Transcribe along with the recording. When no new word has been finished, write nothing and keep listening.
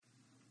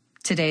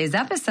Today's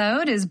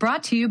episode is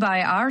brought to you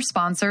by our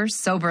sponsor,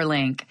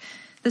 SoberLink.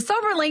 The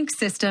SoberLink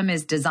system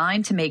is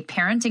designed to make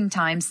parenting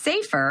time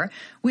safer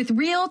with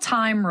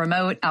real-time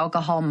remote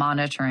alcohol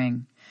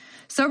monitoring.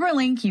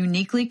 SoberLink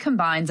uniquely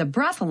combines a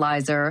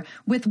breathalyzer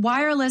with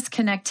wireless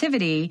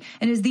connectivity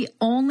and is the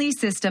only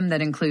system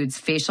that includes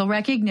facial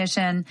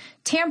recognition,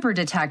 tamper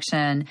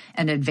detection,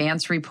 and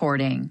advanced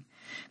reporting.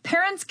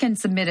 Parents can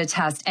submit a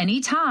test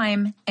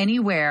anytime,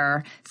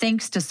 anywhere,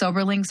 thanks to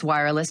SoberLink's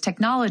wireless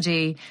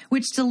technology,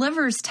 which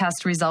delivers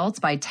test results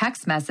by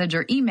text message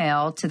or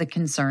email to the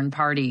concerned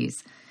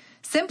parties.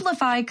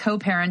 Simplify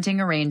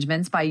co-parenting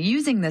arrangements by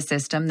using the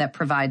system that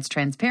provides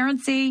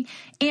transparency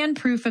and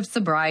proof of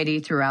sobriety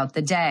throughout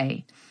the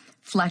day.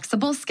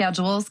 Flexible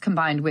schedules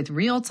combined with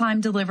real-time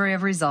delivery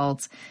of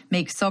results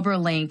make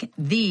SoberLink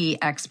the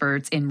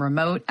experts in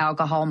remote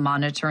alcohol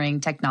monitoring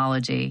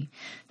technology.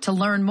 To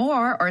learn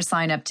more or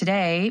sign up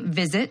today,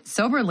 visit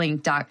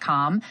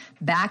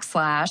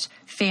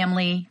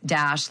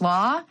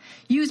soberlink.com/family-law.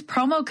 Use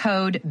promo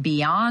code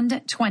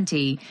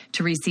BEYOND20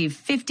 to receive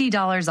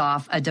 $50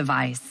 off a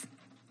device.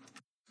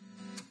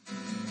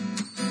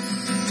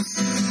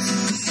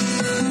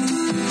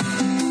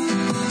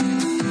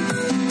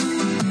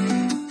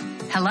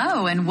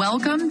 Hello and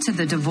welcome to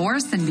the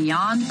Divorce and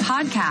Beyond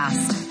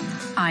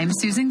podcast. I'm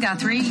Susan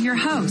Guthrie, your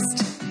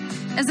host.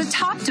 As a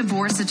top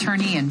divorce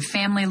attorney and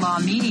family law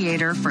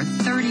mediator for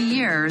 30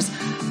 years,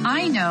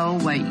 I know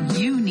what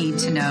you need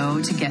to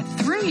know to get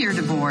through your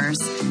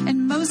divorce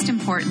and, most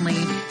importantly,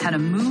 how to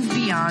move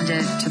beyond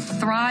it to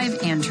thrive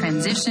and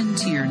transition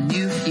to your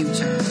new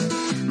future.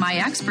 My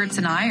experts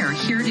and I are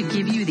here to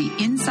give you the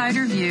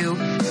insider view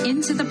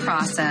into the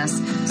process,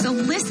 so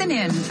listen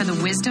in for the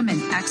wisdom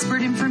and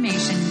expert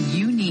information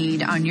you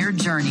need on your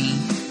journey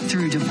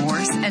through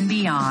divorce and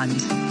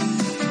beyond.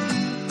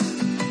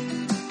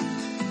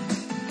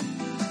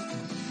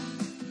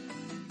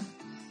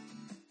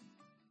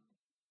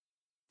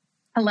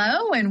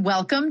 Hello and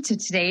welcome to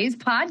today's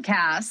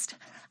podcast.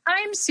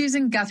 I'm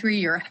Susan Guthrie,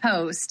 your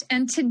host,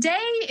 and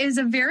today is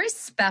a very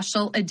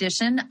special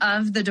edition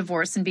of the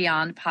Divorce and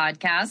Beyond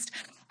podcast.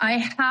 I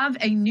have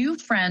a new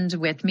friend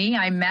with me.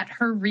 I met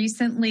her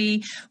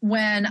recently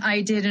when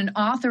I did an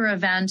author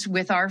event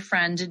with our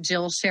friend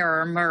Jill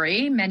Scherer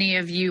Murray. Many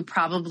of you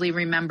probably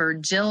remember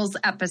Jill's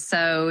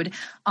episode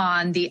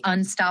on the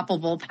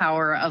unstoppable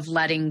power of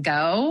letting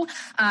go.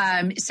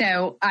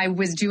 So I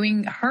was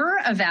doing her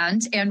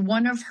event, and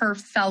one of her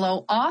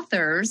fellow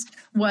authors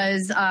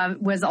was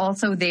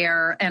also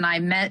there, and I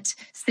met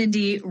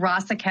Cindy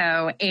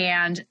Rasicot,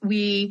 and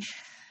we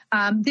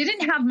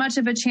didn't have much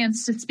of a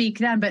chance to speak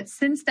then, but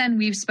since then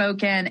we've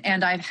spoken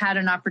and I've had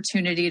an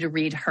opportunity to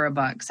read her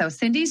book. So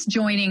Cindy's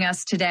joining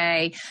us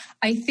today.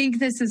 I think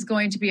this is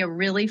going to be a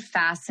really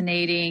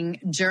fascinating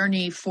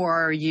journey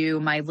for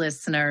you, my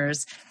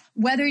listeners.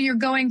 Whether you're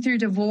going through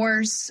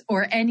divorce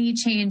or any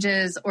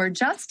changes, or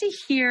just to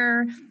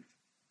hear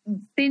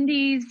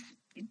Cindy's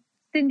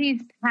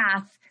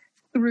path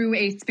through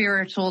a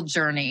spiritual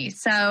journey.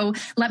 So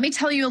let me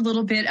tell you a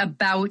little bit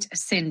about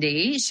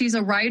Cindy. She's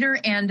a writer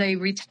and a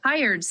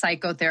retired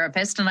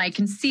psychotherapist, and I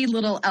can see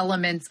little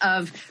elements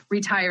of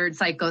retired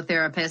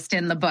psychotherapist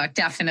in the book,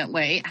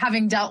 definitely,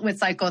 having dealt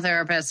with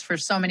psychotherapists for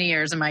so many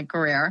years in my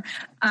career.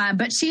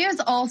 But she is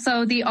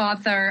also the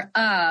author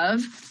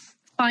of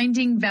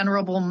Finding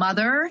Venerable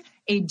Mother,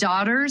 A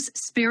Daughter's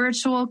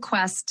Spiritual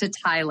Quest to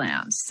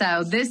Thailand.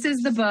 So this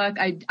is the book.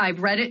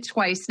 I've read it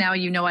twice now.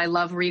 You know I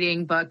love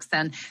reading books,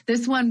 and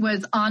this one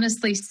was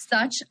honestly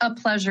such a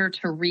pleasure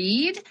to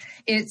read.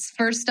 It's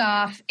first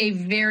off a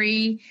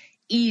very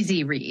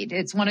easy read.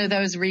 It's one of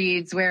those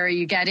reads where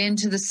you get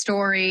into the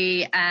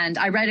story, and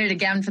I read it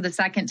again for the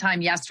second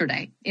time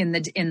yesterday in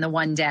the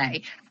one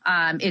day.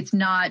 It's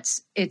not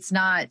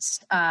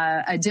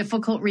a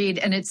difficult read,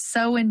 and it's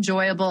so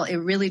enjoyable. It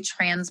really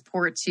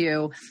transports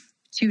you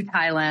to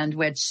Thailand,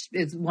 which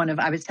is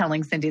I was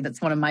telling Cindy,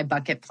 that's one of my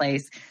bucket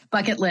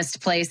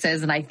list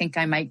places, and I think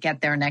I might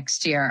get there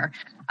next year.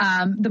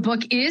 The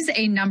book is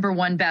a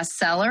 #1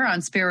 bestseller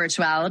on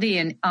spirituality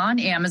and on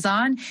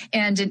Amazon,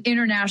 and an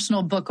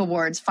International Book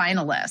Awards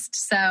finalist.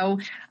 So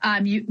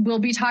we'll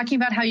be talking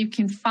about how you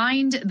can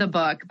find the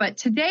book, but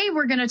today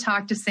we're going to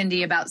talk to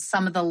Cindy about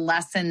some of the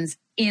lessons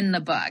in the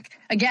book.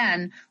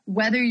 Again,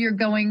 whether you're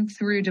going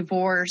through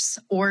divorce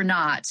or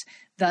not,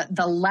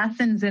 the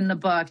lessons in the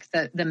book,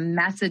 the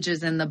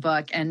messages in the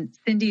book, and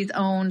Cindy's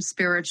own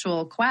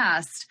spiritual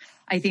quest,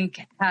 I think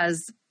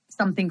has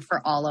something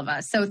for all of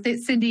us. So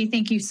Cindy,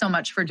 thank you so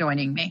much for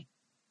joining me.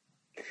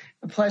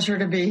 A pleasure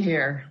to be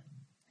here.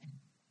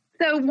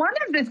 So one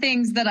of the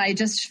things that I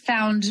just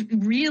found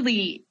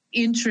really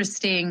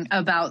interesting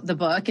about the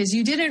book is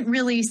you didn't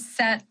really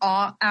set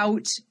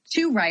out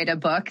to write a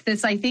book.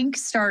 This, I think,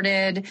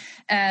 started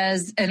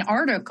as an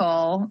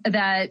article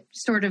that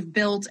sort of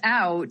built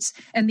out,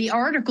 and the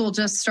article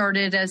just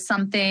started as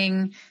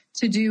something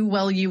to do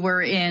while you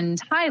were in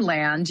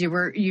Thailand.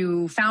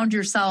 You found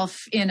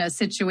yourself in a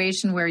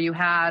situation where you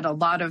had a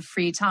lot of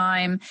free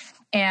time.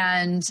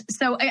 And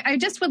so I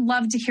just would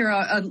love to hear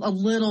a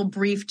little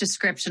brief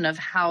description of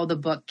how the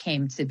book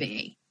came to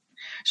be.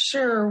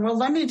 Sure. Well,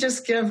 let me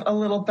just give a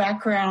little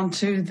background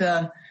to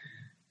the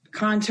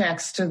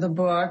context to the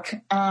book.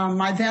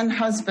 My then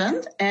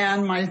husband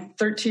and my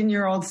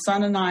 13-year-old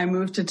son and I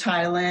moved to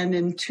Thailand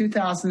in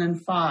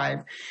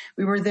 2005.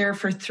 We were there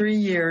for 3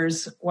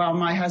 years while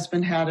my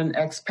husband had an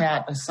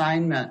expat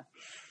assignment.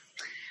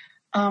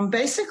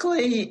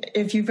 Basically,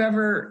 if you've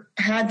ever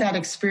had that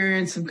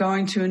experience of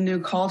going to a new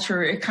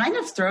culture, it kind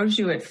of throws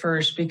you at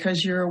first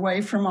because you're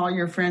away from all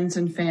your friends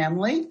and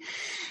family.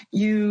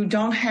 You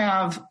don't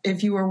have,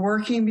 if you were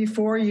working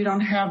before, you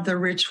don't have the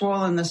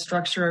ritual and the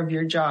structure of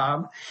your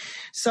job.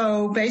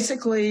 So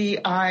basically,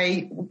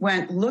 I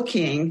went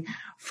looking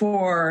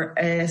for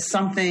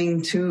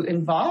something to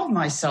involve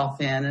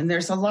myself in. And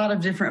there's a lot of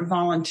different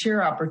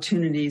volunteer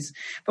opportunities.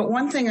 But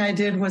one thing I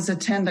did was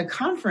attend a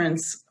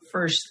conference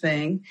first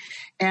thing,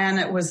 and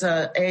it was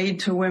an aid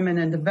to women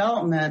in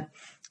development.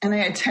 And I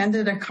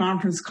attended a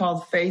conference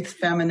called Faith,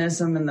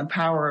 Feminism, and the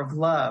Power of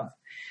Love.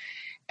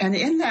 And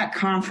in that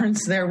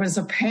conference, there was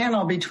a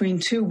panel between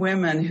two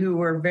women who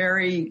were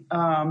very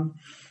kind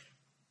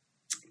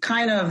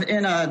of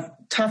in a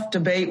tough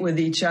debate with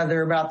each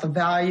other about the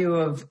value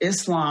of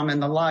Islam in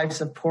the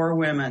lives of poor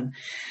women.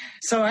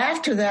 So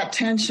after that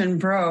tension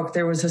broke,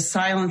 there was a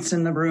silence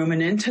in the room,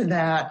 and into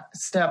that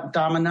stepped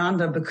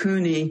Dhammananda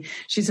Bhikkhuni.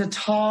 She's a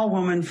tall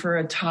woman for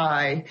a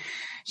Thai.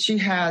 She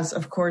has,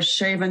 of course,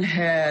 shaven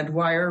head,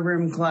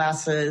 wire-rimmed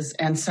glasses,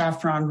 and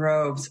saffron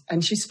robes.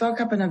 And she spoke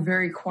up in a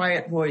very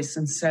quiet voice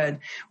and said,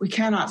 "We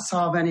cannot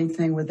solve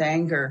anything with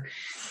anger.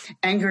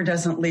 Anger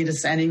doesn't lead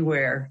us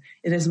anywhere.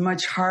 It is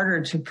much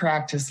harder to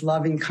practice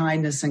loving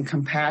kindness and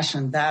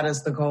compassion. That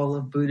is the goal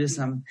of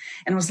Buddhism."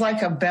 And it was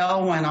like a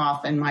bell went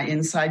off in my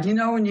inside. You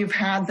know, when you've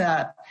had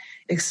that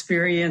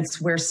experience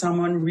where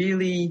someone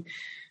really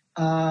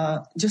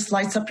just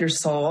lights up your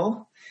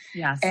soul.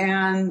 Yes.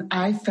 And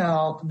I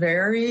felt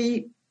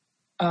very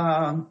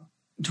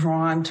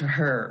drawn to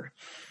her.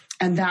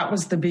 And that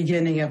was the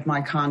beginning of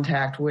my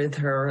contact with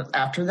her.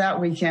 After that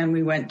weekend,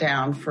 we went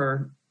down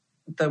for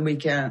the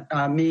weekend.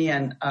 Me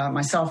and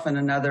myself and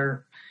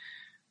another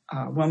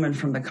woman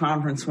from the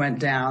conference went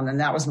down. And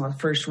that was my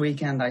first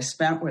weekend I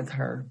spent with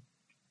her.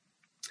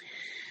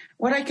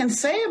 What I can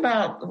say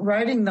about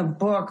writing the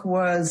book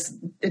was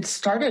it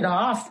started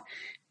off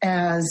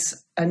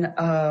as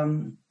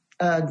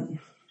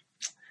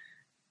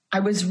I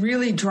was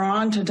really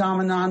drawn to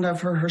Dhammananda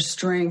for her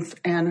strength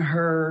and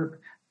her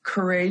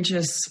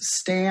courageous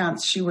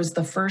stance. She was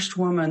the first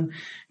woman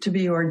to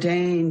be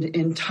ordained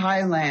in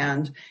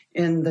Thailand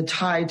in the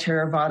Thai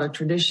Theravada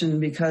tradition,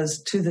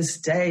 because to this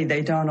day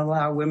they don't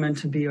allow women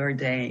to be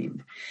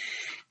ordained.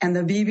 And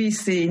the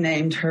BBC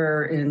named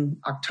her in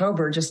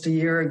October, just a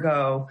year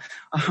ago,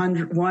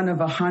 one of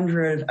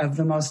 100 of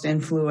the most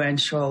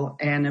influential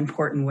and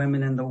important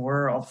women in the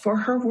world for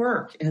her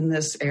work in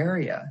this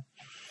area.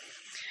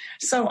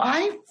 So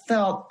I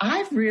felt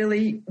I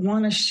really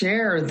want to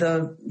share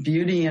the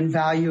beauty and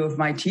value of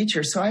my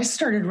teacher. So I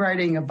started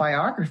writing a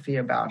biography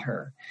about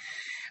her.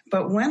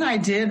 But when I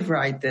did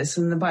write this,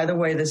 and by the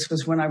way, this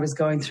was when I was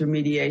going through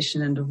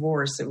mediation and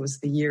divorce. It was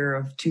the year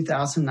of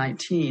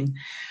 2019.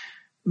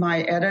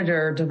 My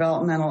editor,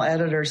 developmental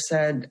editor,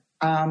 said,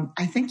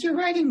 I think you're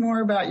writing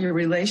more about your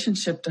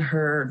relationship to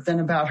her than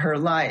about her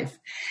life.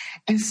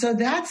 And so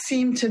that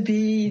seemed to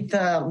be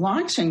the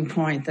launching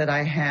point that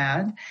I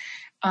had.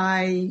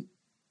 I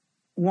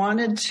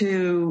wanted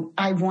to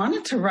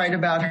write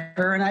about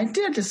her, and I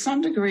did to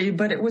some degree,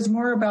 but it was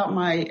more about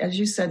as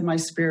you said, my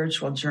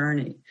spiritual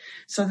journey.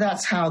 So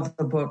that's how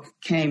the book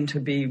came to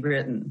be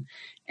written.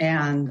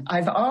 And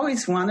I've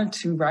always wanted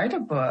to write a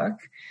book,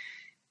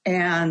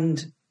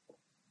 and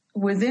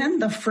within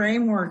the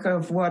framework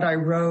of what I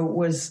wrote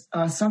was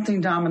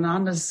something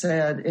Dhammananda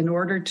said: in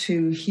order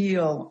to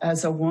heal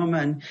as a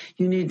woman,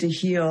 you need to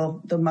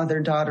heal the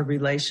mother-daughter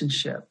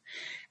relationship.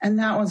 And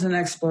that was an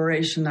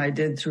exploration I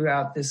did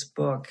throughout this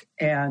book.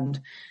 And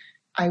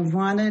I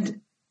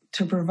wanted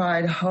to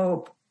provide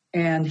hope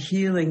and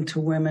healing to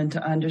women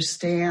to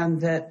understand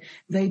that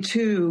they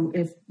too,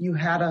 if you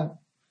had a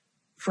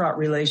fraught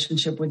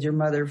relationship with your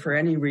mother for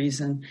any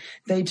reason,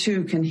 they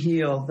too can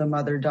heal the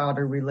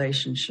mother-daughter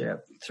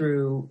relationship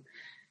through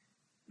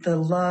the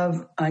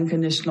love,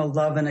 unconditional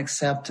love and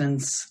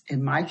acceptance,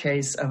 in my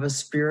case, of a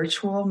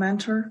spiritual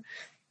mentor.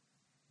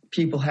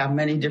 People have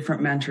many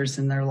different mentors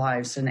in their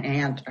lives: an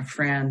aunt, a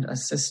friend, a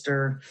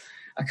sister,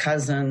 a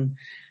cousin,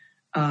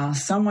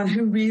 someone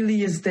who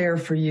really is there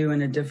for you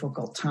in a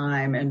difficult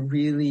time and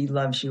really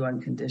loves you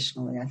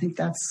unconditionally. I think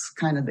that's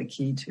kind of the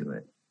key to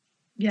it.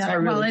 Yeah, so I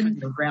really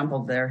kind of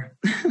rambled there.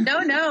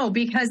 No,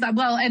 because,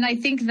 and I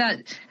think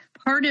that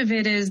part of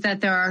it is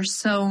that there are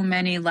so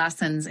many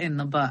lessons in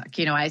the book.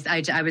 You know,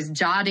 I was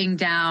jotting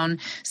down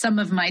some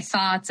of my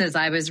thoughts as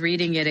I was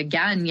reading it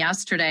again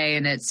yesterday.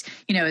 And it's,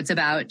 you know, it's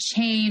about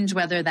change,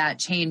 whether that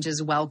change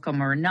is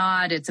welcome or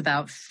not. It's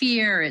about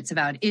fear. It's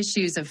about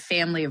issues of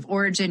family of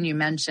origin. You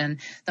mentioned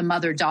the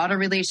mother-daughter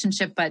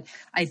relationship, but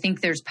I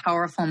think there's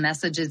powerful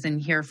messages in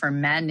here for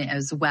men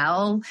as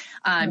well.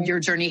 Your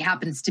journey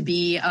happens to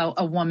be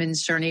a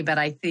woman's journey, but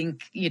I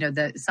think, you know,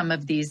 that some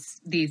of these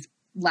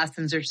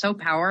lessons are so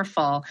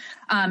powerful.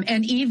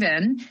 And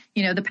even,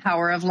 you know, the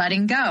power of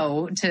letting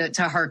go,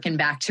 to hearken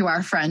back to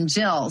our friend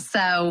Jill.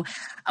 So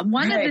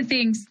one of the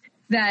things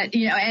that,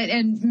 you know,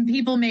 and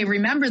people may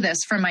remember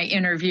this from my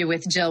interview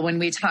with Jill when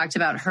we talked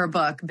about her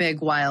book,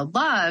 Big Wild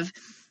Love,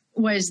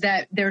 was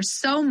that there's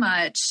so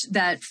much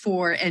that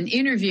for an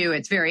interview,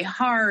 it's very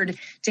hard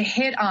to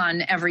hit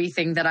on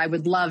everything that I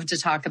would love to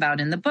talk about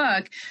in the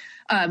book.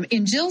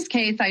 In Jill's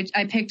case,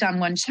 I picked on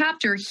one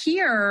chapter.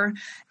 Here,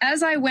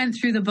 as I went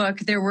through the book,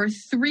 there were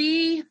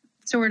 3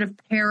 sort of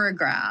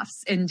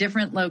paragraphs in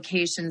different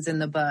locations in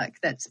the book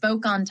that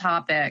spoke on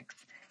topics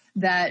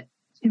that,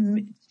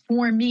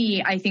 for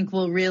me, I think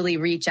will really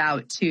reach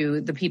out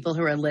to the people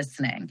who are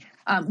listening.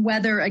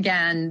 Whether,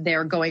 again,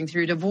 they're going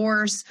through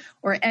divorce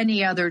or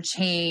any other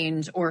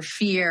change or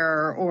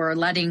fear or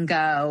letting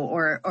go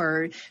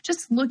or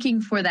just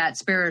looking for that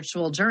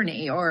spiritual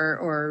journey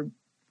or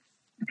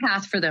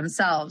path for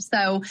themselves.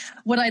 So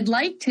what I'd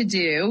like to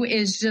do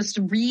is just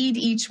read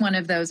each one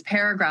of those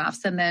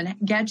paragraphs and then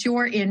get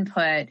your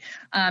input,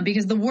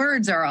 because the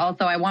words are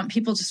also, I want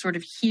people to sort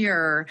of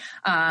hear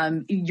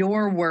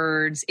your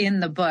words in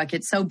the book.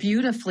 It's so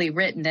beautifully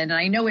written. And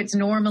I know it's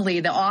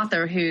normally the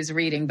author who's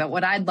reading, but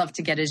what I'd love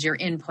to get is your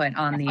input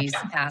on these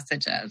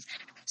passages.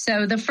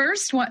 So the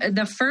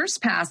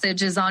first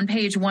passage is on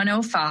page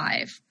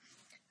 105,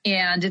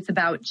 and it's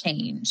about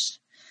change.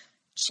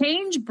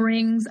 Change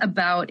brings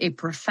about a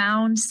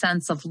profound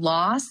sense of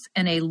loss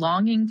and a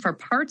longing for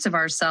parts of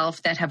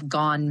ourselves that have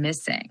gone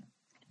missing.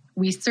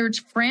 We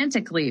search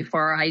frantically for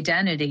our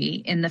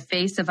identity in the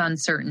face of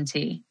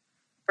uncertainty.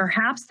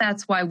 Perhaps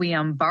that's why we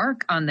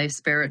embark on this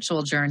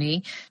spiritual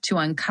journey, to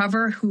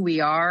uncover who we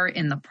are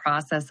in the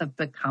process of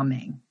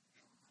becoming.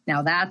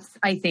 Now, that's,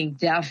 I think,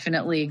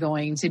 definitely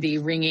going to be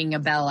ringing a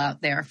bell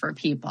out there for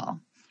people.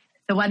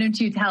 So why don't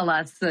you tell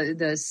us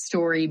the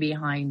story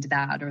behind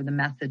that, or the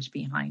message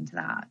behind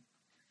that?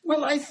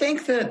 Well, I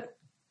think that,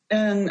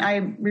 and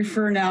I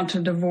refer now to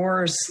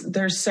divorce,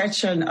 there's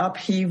such an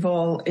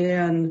upheaval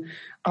in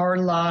our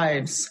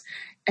lives.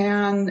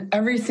 And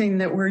everything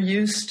that we're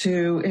used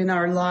to in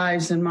our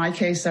lives, in my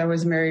case, I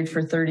was married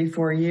for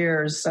 34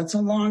 years. That's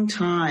a long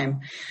time.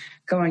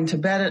 Going to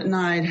bed at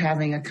night,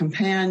 having a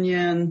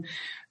companion,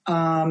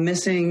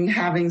 missing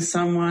having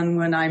someone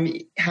when I'm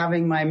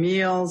having my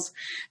meals.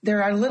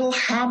 There are little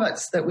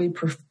habits that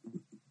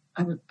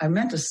I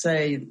meant to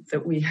say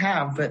that we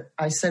have, but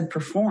I said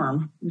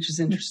perform, which is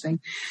interesting.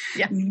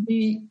 Yeah.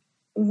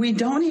 We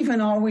don't even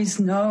always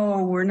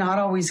know, we're not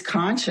always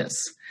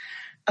conscious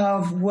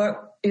of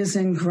what is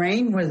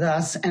ingrained with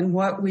us and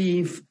what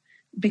we've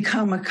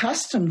become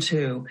accustomed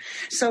to.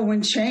 So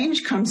when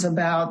change comes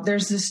about,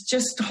 there's this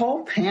just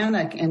whole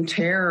panic and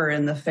terror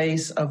in the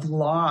face of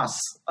loss.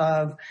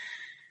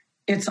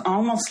 It's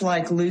almost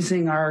like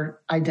losing our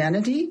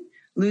identity,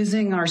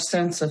 losing our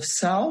sense of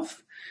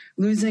self,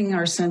 losing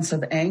our sense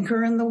of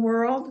anchor in the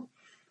world.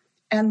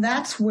 And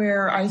that's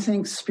where I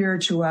think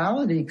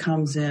spirituality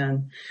comes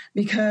in,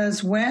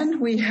 because when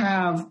we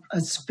have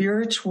a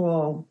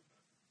spiritual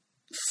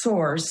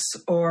source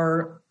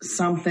or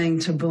something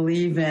to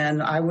believe in,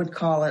 I would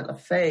call it a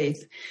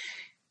faith.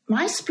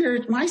 My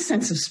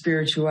sense of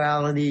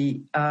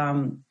spirituality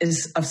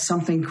is of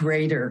something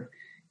greater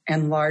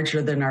and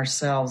larger than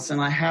ourselves. And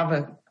I have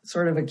a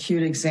sort of a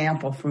cute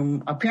example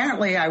from,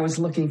 apparently I was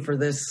looking for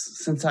this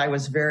since I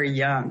was very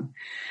young.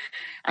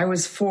 I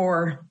was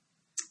 4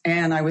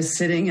 and I was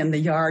sitting in the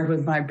yard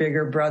with my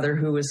bigger brother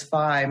who was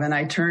 5. And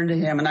I turned to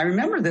him and I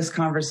remember this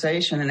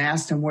conversation and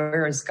asked him,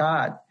 "Where is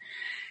God?"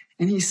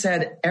 And he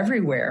said,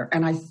 "Everywhere."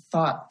 And I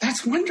thought,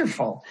 that's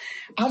wonderful.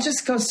 I'll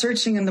just go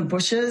searching in the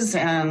bushes.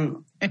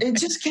 And it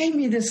just gave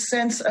me this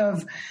sense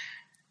of,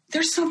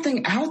 there's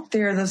something out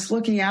there that's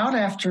looking out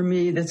after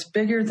me, that's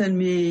bigger than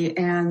me,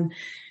 and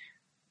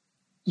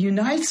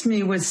unites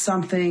me with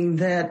something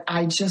that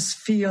I just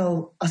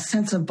feel a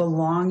sense of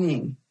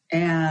belonging.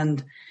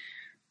 And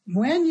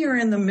when you're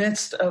in the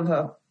midst of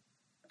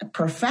a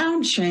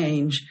profound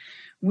change,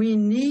 we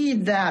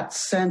need that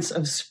sense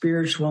of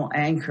spiritual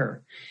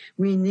anchor.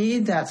 We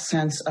need that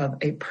sense of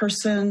a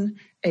person,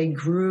 a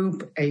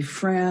group, a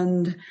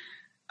friend,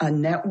 a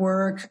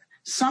network,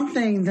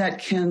 something that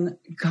can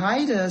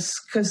guide us,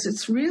 because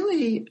it's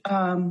really,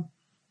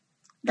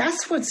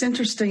 that's what's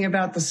interesting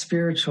about the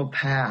spiritual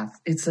path.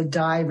 It's a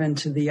dive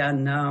into the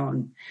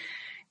unknown.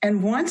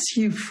 And once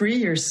you free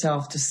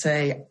yourself to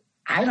say,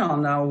 I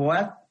don't know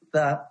what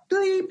the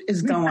bleep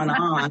is going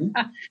on,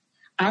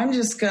 I'm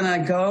just going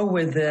to go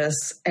with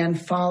this and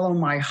follow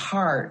my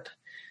heart,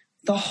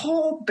 the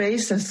whole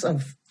basis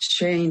of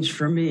change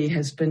for me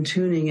has been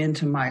tuning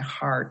into my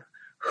heart.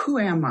 Who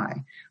am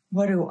I?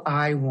 What do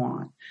I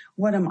want?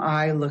 What am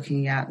I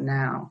looking at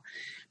now?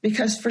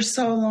 Because for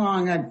so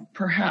long,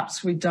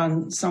 perhaps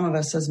some of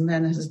us as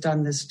men has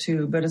done this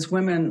too, but as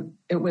women,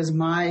 it was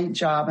my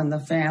job in the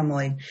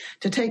family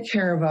to take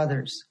care of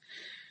others,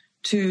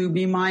 to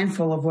be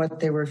mindful of what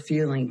they were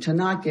feeling, to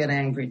not get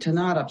angry, to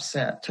not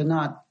upset, to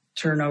not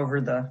turn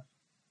over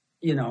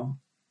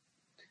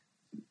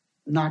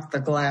knock the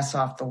glass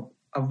of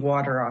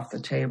water off the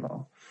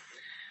table.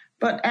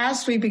 But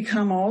as we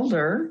become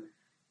older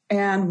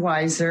and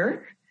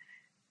wiser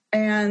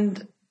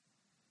and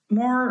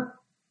more,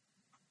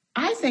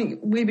 I think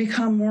we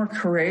become more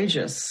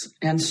courageous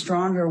and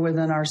stronger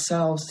within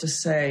ourselves to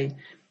say,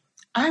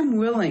 I'm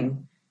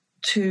willing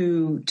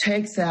to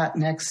take that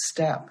next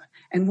step.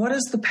 And what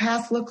does the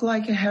path look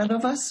like ahead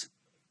of us?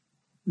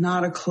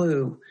 Not a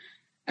clue.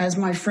 As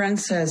my friend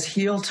says,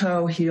 heel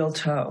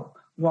toe,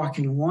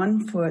 walking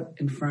one foot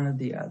in front of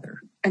the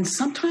other. And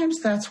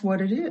sometimes that's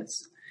what it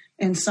is.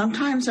 And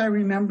sometimes I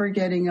remember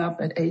getting up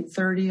at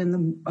 8:30 in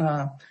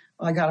the,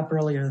 I got up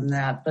earlier than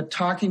that, but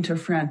talking to a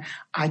friend.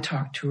 I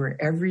talked to her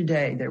every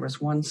day. There was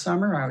one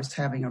summer I was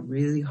having a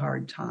really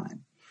hard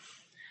time.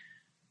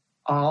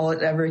 All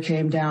it ever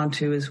came down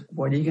to is,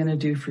 what are you going to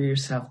do for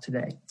yourself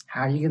today?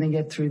 How are you going to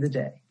get through the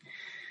day?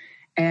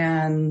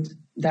 And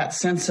that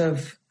sense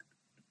of,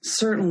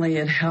 certainly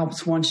it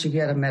helps once you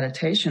get a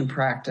meditation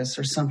practice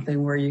or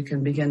something where you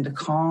can begin to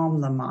calm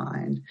the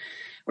mind,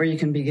 where you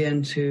can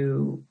begin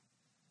to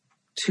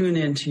tune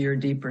into your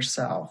deeper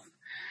self.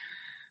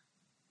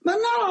 But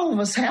not all of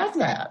us have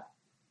that.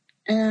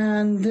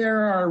 And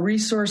there are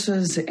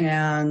resources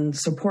and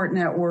support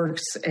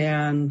networks,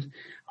 and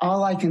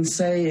all I can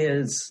say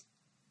is,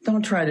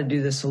 don't try to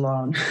do this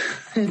alone.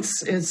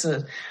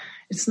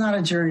 It's not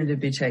a journey to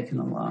be taken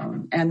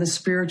alone. And the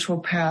spiritual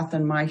path,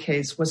 in my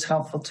case, was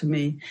helpful to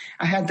me.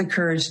 I had the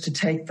courage to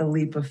take the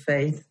leap of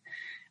faith.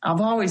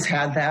 I've always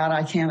had that.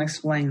 I can't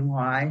explain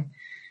why.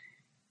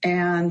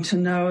 And to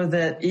know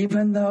that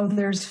even though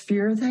there's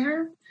fear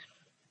there,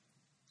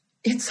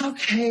 it's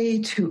okay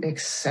to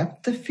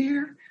accept the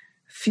fear,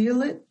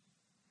 feel it,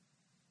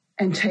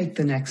 and take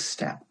the next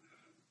step.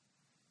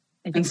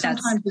 And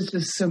sometimes it's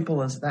as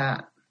simple as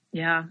that.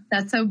 Yeah,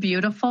 that's so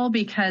beautiful,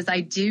 because I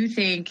do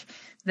think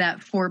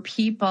that for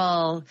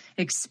people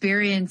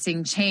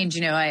experiencing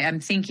change, I'm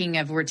thinking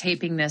of, we're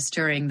taping this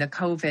during the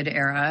COVID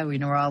era.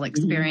 We're all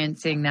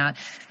experiencing that.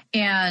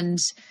 And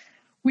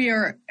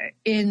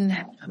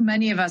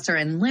many of us are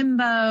in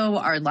limbo.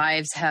 Our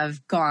lives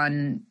have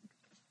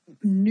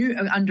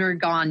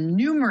undergone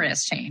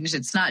numerous change.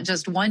 It's not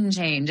just one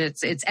change.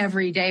 It's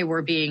every day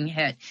we're being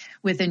hit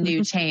with a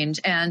new change.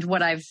 And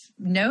what I've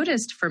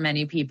noticed for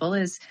many people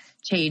is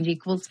change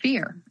equals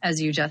fear,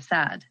 as you just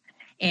said.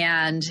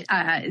 And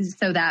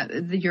so that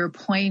your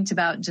point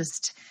about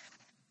just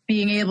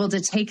being able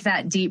to take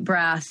that deep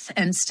breath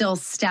and still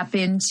step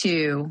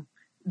into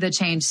the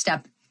change,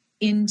 step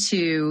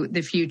into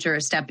the future,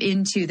 step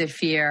into the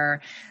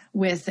fear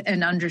with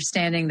an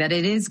understanding that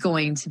it is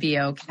going to be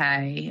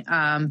okay.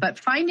 But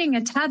finding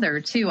a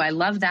tether too. I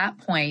love that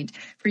point.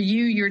 For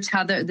you, your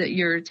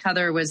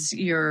tether was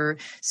your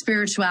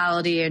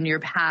spirituality and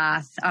your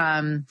path.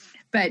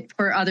 But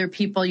for other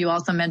people, you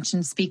also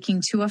mentioned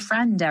speaking to a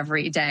friend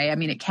every day. I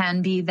mean, it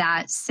can be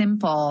that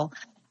simple.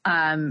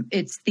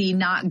 It's the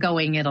not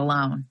going it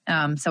alone.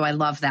 So I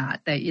love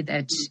that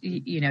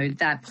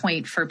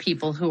point for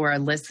people who are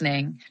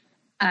listening.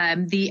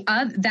 And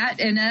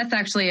that's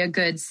actually a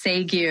good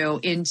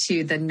segue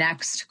into the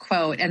next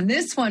quote. And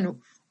this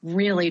one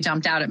really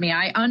jumped out at me.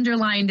 I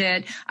underlined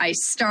it. I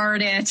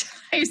starred it.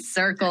 I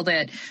circled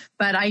it.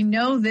 But I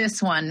know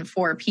this one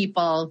for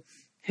people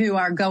who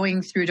are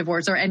going through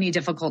divorce or any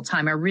difficult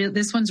time.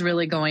 This one's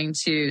really going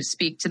to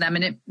speak to them.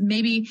 And it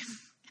maybe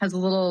has a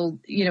little,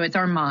 it's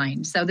our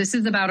mind. So this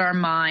is about our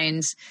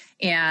minds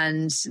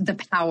and the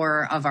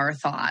power of our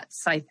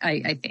thoughts, I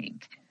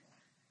think.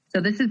 So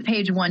this is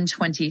page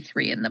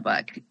 123 in the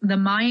book. The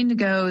mind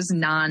goes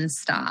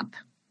nonstop.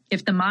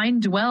 If the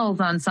mind dwells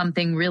on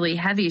something really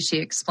heavy, she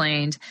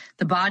explained,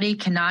 the body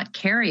cannot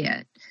carry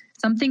it.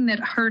 Something that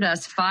hurt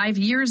us 5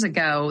 years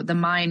ago, the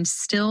mind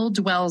still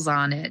dwells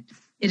on it.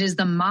 It is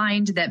the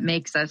mind that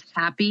makes us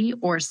happy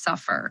or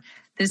suffer.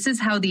 This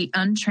is how the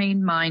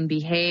untrained mind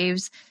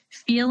behaves,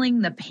 feeling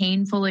the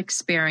painful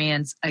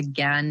experience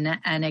again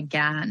and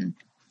again.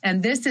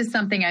 And this is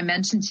something I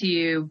mentioned to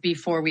you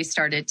before we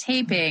started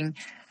taping.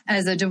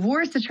 As a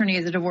divorce attorney,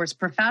 as a divorce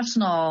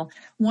professional,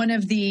 one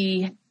of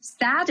the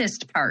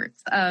saddest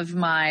parts of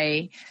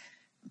my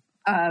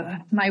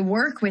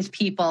work with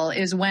people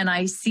is when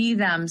I see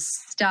them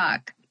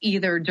stuck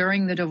either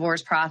during the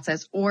divorce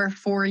process or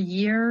for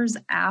years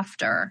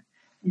after,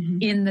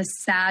 in the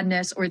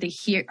sadness or the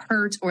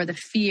hurt or the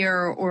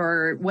fear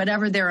or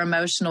whatever their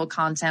emotional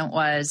content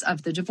was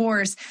of the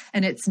divorce,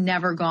 and it's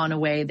never gone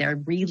away.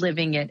 They're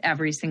reliving it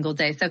every single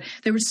day. So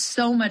there was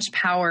so much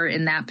power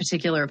in that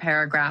particular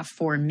paragraph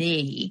for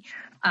me,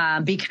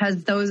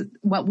 because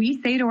what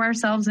we say to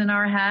ourselves in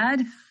our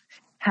head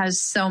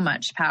has so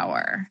much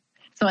power.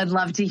 So I'd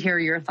love to hear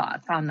your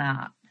thoughts on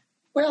that.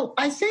 Well,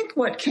 I think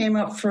what came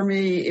up for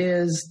me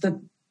is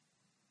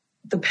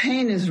the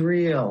pain is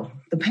real.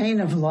 The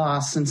pain of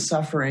loss and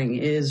suffering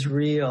is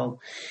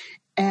real.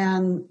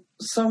 And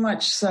so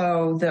much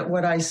so that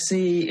what I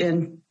see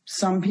in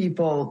some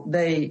people,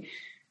 they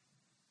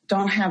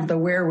don't have the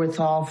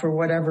wherewithal for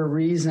whatever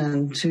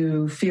reason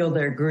to feel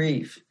their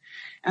grief.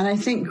 And I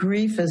think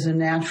grief is a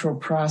natural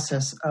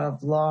process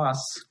of loss.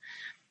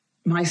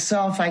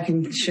 Myself, I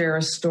can share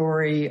a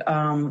story.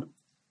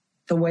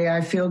 The way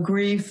I feel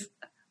grief,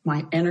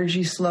 my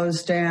energy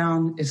slows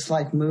down. It's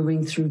like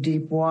moving through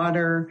deep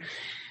water.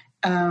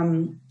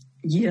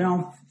 You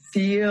don't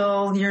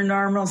feel your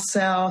normal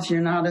self.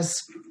 You're not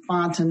as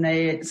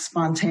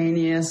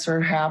spontaneous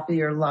or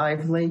happy or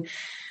lively.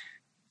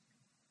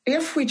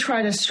 If we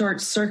try to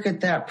short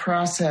circuit that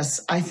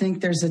process, I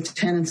think there's a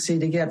tendency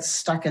to get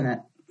stuck in it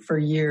for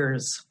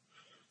years.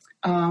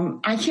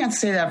 I can't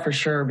say that for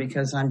sure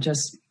because I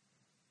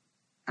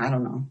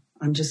don't know.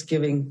 I'm just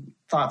giving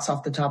thoughts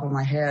off the top of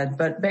my head.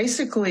 But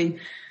basically,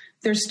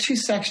 there's two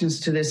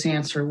sections to this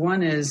answer.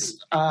 One is,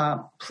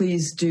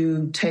 please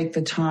do take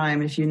the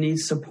time if you need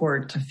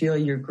support to feel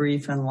your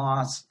grief and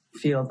loss,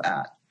 feel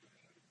that.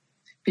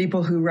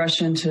 People who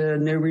rush into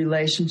new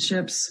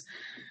relationships,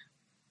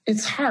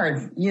 it's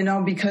hard,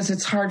 because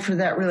it's hard for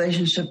that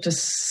relationship to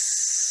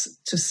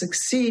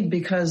succeed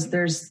because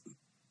there's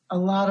a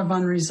lot of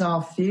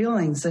unresolved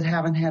feelings that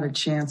haven't had a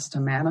chance to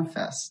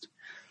manifest.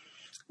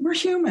 We're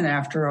human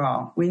after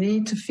all. We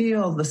need to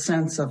feel the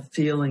sense of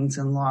feelings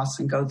and loss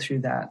and go through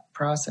that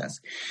process.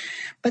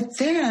 But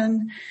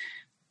then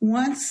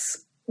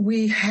once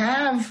we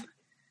have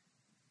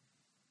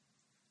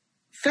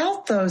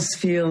felt those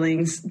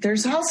feelings,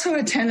 there's also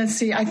a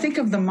tendency, I think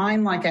of the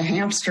mind like a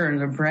hamster in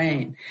the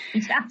brain.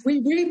 Yeah.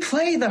 We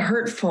replay the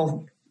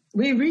hurtful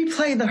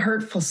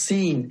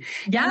scene.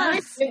 Yes. And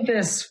I did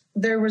this.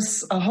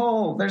 There's a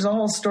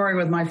whole story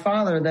with my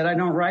father that I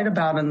don't write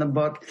about in the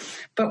book.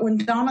 But when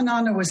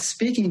Dhammananda was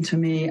speaking to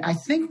me, I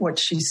think what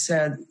she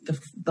said,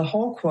 the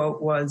whole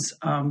quote was,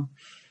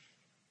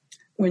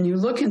 when you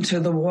look into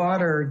the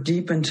water,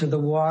 deep into the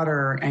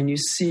water, and you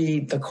see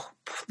the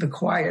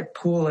quiet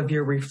pool of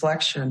your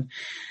reflection,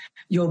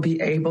 you'll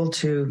be able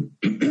to,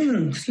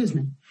 excuse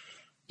me,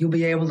 you'll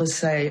be able to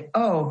say,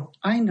 oh,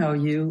 I know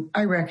you,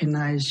 I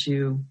recognize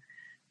you,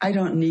 I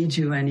don't need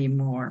you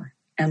anymore,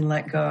 and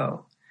let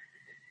go.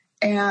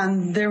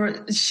 And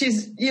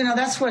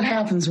that's what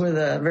happens with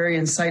a very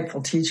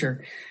insightful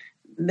teacher.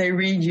 They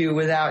read you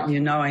without you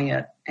knowing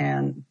it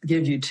and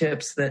give you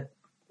tips that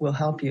will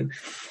help you.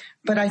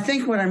 But I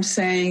think what I'm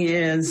saying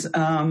is,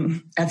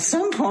 at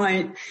some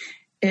point,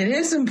 it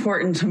is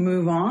important to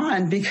move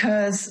on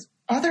because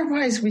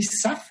otherwise we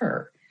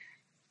suffer.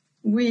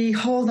 We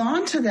hold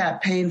on to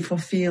that painful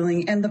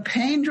feeling and the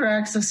pain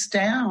drags us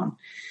down.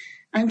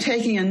 I'm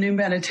taking a new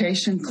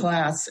meditation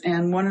class,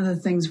 and one of the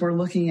things we're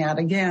looking at,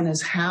 again,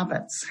 is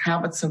habits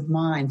of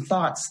mind,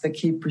 thoughts that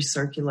keep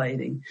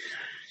recirculating.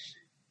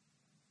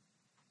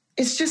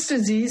 It's just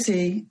as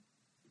easy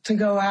to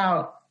go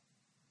out,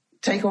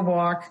 take a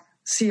walk,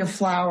 see a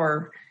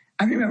flower.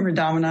 I remember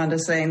Dhammananda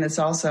saying this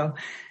also.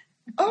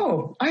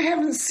 Oh, I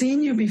haven't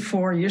seen you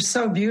before. You're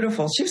so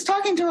beautiful. She was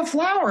talking to a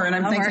flower, and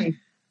I'm thinking,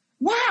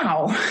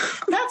 wow,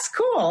 that's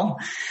cool.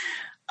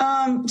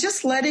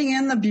 Just letting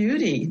in the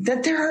beauty,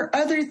 that there are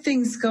other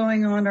things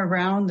going on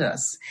around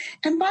us.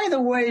 And by the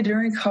way,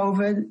 during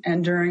COVID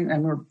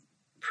and we're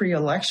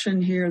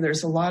pre-election here,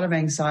 there's a lot of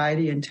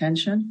anxiety and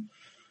tension.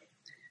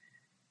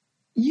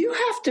 You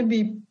have to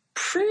be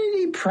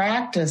pretty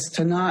practiced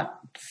to not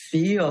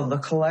feel the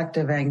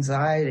collective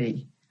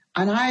anxiety.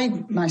 And I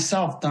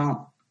myself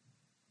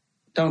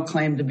don't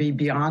claim to be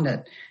beyond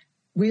it.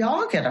 We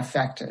all get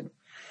affected.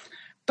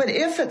 But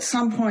if at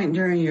some point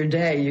during your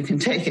day you can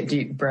take a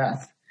deep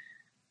breath,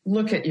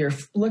 look at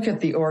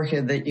the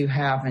orchid that you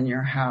have in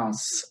your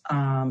house.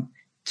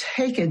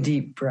 Take a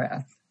deep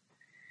breath.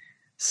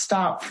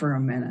 Stop for a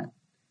minute.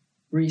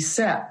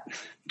 Reset.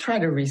 Try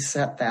to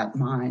reset that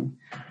mind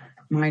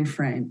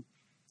frame.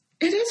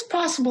 It is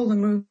possible to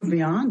move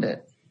beyond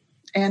it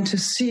and to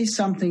see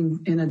something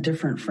in a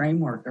different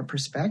framework or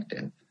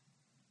perspective.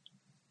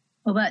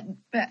 Well,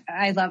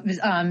 I love.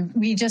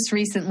 We just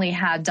recently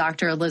had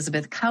Dr.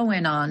 Elizabeth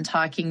Cohen on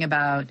talking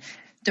about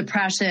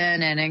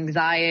depression and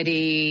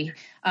anxiety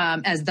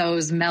as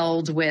those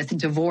meld with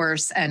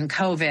divorce and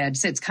COVID.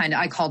 So it's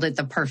I called it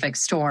the perfect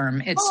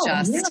storm. It's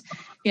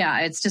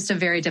it's just a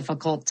very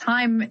difficult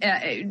time,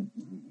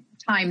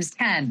 times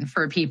 10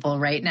 for people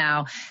right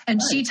now. And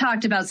She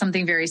talked about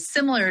something very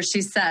similar.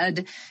 She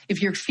said,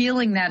 if you're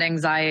feeling that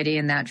anxiety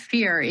and that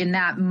fear in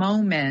that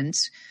moment,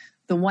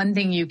 the one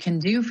thing you can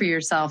do for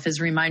yourself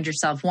is remind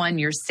yourself, one,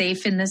 you're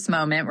safe in this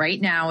moment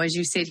right now as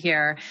you sit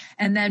here,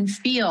 and then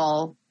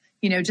feel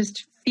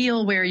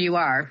where you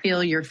are.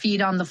 Feel your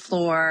feet on the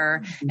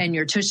floor and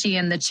your tushy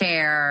in the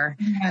chair,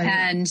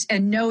 and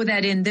know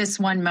that in this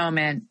one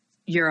moment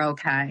you're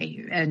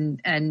okay. And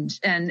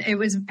it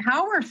was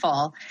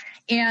powerful.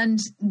 And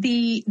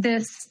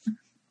this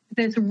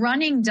this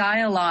running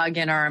dialogue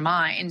in our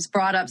minds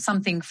brought up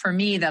something for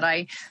me that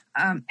I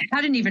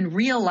hadn't even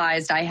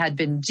realized I had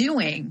been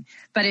doing,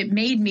 but it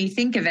made me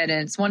think of it.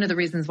 And it's one of the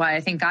reasons why I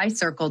think I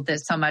circled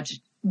this so much,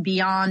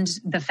 beyond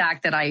the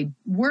fact that I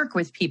work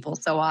with people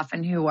so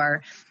often who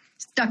are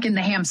stuck in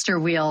the hamster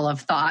wheel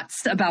of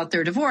thoughts about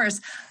their divorce.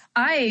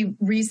 I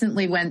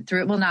recently went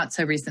through, well, not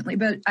so recently,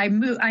 but I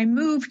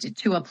moved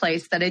to a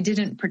place that I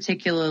didn't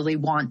particularly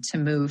want to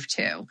move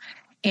to.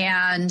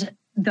 And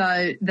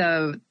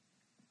the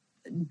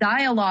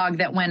dialogue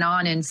that went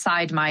on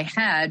inside my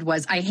head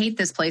was, I hate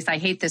this place, I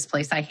hate this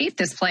place, I hate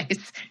this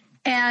place.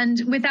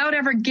 And without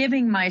ever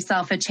giving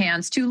myself a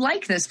chance to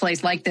like this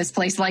place, like this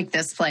place, like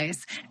this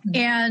place.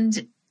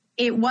 And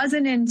it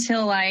wasn't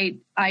until I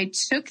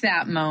took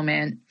that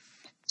moment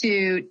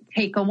to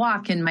take a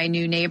walk in my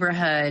new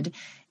neighborhood,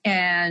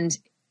 and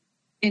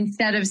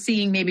instead of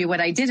seeing maybe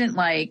what I didn't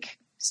like,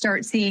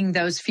 start seeing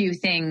those few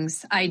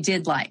things I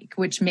did like,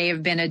 which may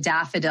have been a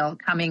daffodil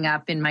coming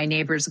up in my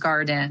neighbor's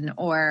garden,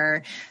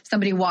 or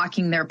somebody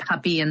walking their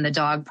puppy in the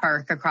dog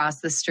park across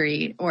the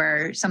street,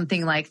 or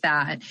something like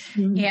that.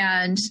 Mm-hmm.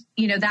 And,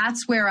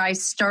 that's where I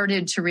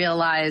started to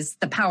realize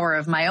the power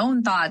of my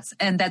own thoughts,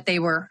 and that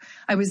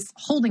I was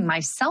holding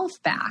myself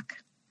back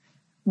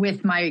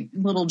with my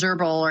little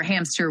gerbil or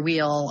hamster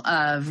wheel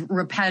of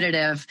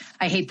repetitive,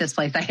 I hate this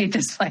place, I hate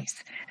this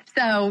place.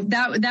 So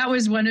that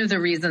was one of the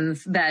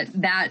reasons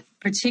that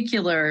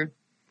particular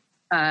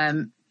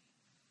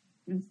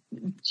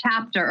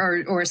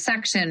chapter or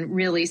section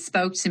really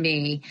spoke to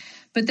me.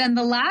 But then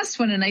the last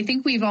one, and I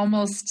think we've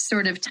almost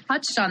sort of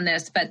touched on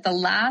this, but the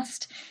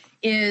last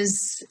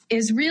is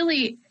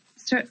really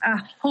sort of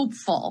a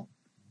hopeful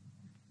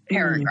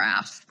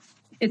paragraph.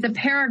 It's a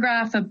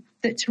paragraph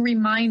to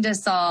remind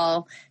us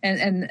all,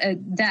 and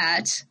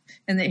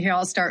here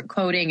I'll start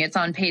quoting. It's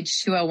on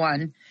page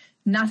 201.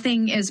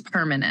 Nothing is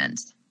permanent.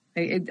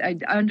 I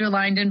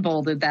underlined and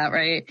bolded that,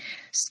 right?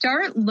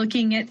 Start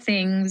looking at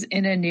things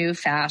in a new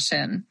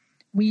fashion.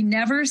 We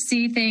never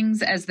see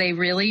things as they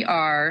really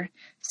are.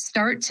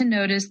 Start to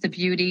notice the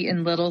beauty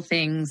in little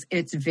things.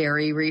 It's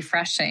very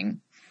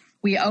refreshing.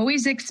 We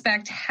always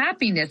expect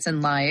happiness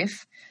in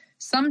life.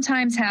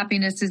 Sometimes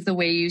happiness is the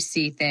way you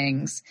see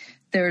things.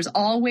 There's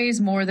always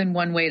more than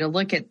one way to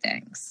look at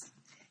things.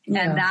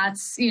 Yeah. And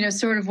that's,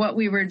 sort of what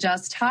we were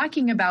just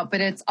talking about,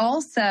 but it's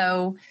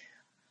also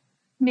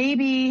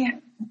maybe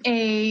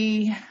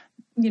a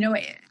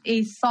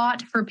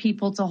thought for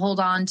people to hold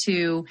on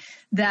to,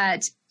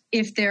 that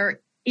if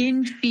they're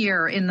in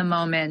fear in the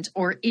moment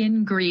or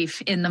in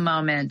grief in the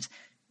moment,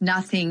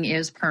 nothing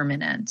is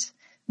permanent.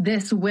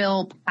 This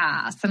will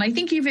pass. And I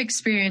think you've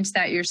experienced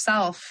that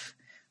yourself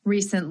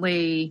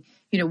recently,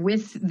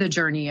 with the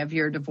journey of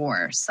your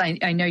divorce.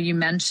 I know you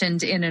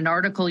mentioned in an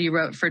article you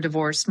wrote for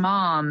divorced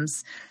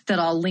moms that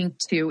I'll link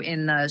to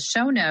in the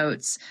show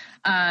notes,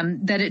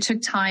 that it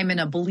took time and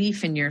a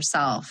belief in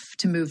yourself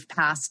to move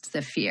past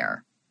the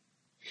fear.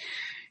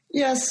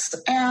 Yes,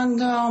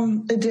 and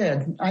it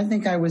did. I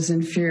think I was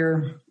in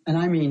fear, and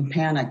I mean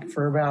panic,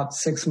 for about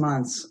 6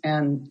 months.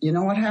 And you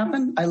know what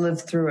happened? I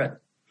lived through it.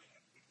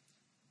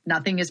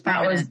 Nothing is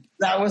permanent.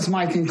 That was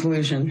my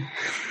conclusion.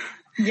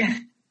 Yeah.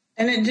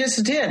 And it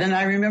just did. And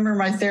I remember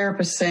my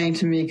therapist saying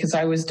to me, because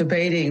I was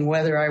debating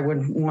whether I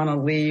would want to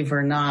leave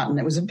or not. And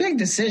it was a big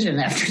decision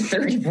after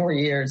 34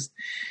 years.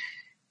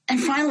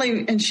 And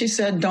finally, and she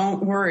said,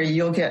 don't worry,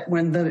 you'll get,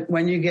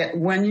 when you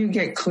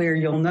get clear,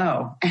 you'll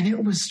know. And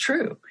it was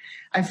true.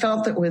 I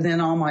felt it within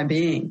all my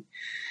being.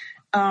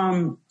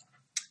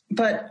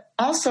 But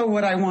also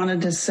what I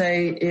wanted to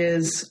say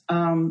is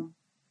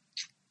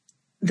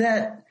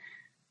that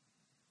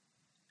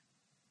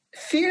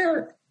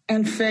fear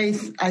and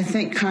faith, I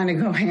think, kind of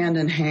go hand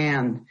in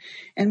hand.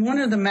 And one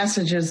of the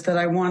messages that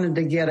I wanted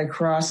to get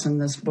across in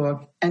this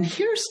book, and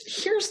here's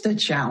the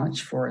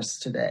challenge for us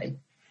today.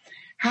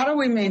 How do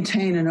we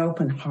maintain an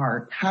open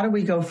heart? How do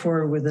we go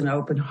forward with an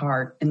open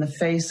heart in the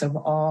face of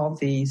all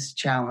these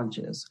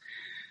challenges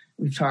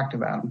we've talked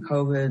about?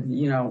 COVID,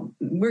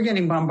 we're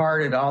getting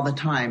bombarded all the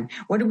time.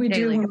 What do we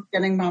do when we're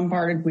getting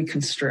bombarded? We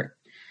constrict.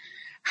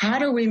 How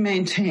do we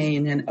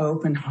maintain an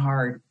open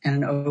heart and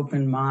an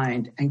open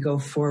mind and go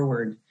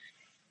forward?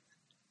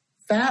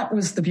 That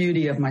was the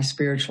beauty of my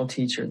spiritual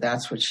teacher.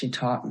 That's what she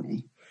taught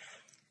me.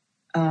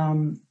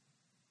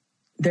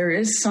 There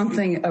is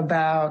something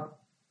about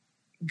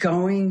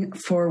going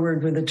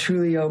forward with a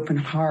truly open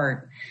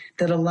heart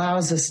that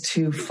allows us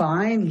to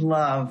find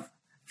love,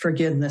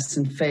 forgiveness,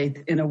 and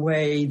faith in a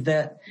way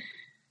that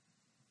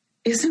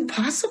isn't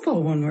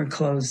possible when we're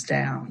closed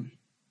down.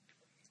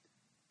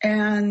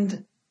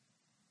 And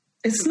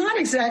it's not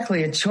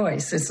exactly a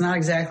choice. It's not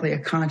exactly a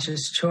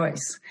conscious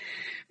choice.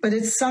 But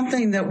it's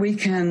something that we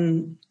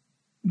can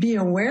be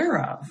aware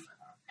of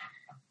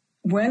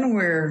when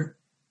we're,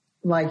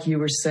 like you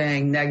were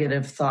saying,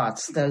 negative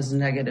thoughts, those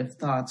negative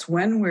thoughts,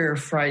 when we're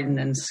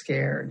frightened and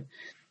scared.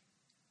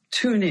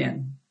 Tune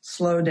in,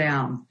 slow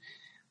down.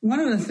 One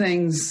of the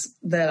things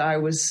that I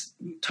was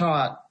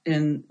taught,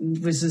 and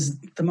this is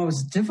the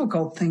most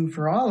difficult thing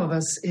for all of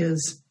us,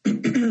 is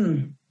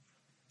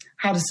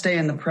how to stay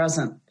in the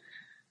present,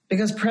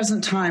 because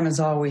present time is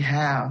all we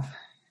have.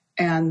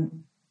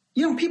 And,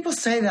 people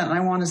say that, and I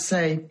want to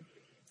say,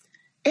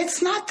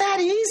 it's not that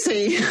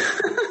easy.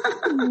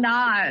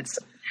 Not.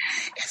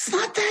 It's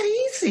not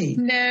that easy.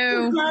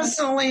 No. We're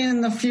constantly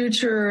in the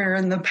future or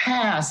in the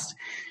past.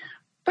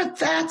 But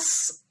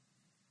that's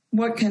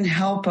what can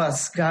help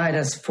us, guide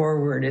us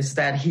forward, is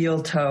that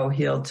heel toe,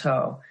 heel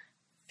toe.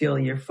 Feel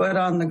your foot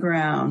on the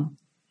ground.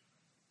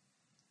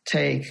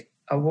 Take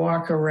a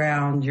walk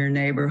around your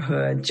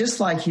neighborhood, just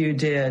like you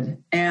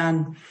did,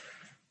 and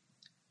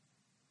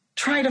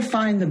try to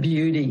find the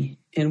beauty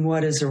in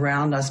what is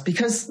around us,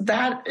 because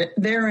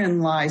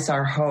therein lies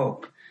our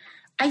hope.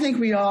 I think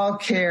we all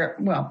care.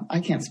 Well, I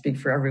can't speak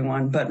for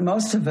everyone, but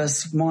most of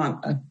us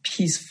want a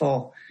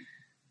peaceful,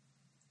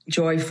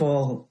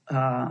 joyful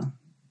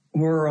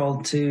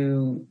world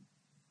to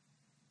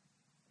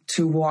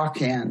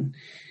walk in.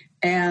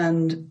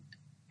 And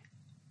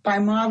by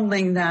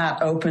modeling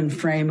that open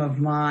frame of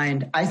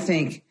mind, I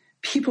think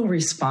people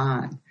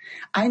respond.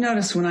 I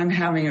notice when I'm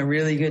having a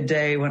really good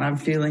day, when I'm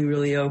feeling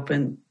really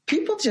open,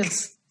 people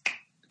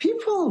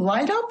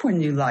light up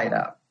when you light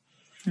up.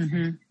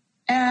 Mm-hmm.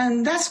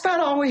 And that's about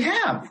all we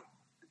have.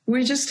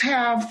 We just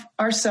have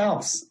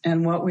ourselves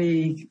and what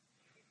we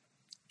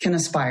can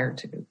aspire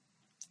to.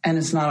 And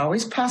it's not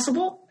always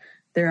possible.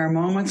 There are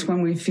moments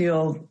when we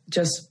feel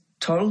just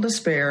total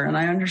despair, and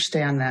I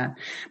understand that.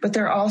 But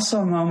there are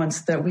also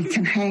moments that we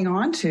can hang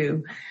on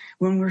to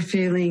when we're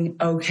feeling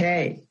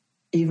okay,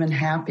 even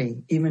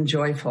happy, even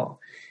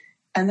joyful.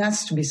 And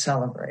that's to be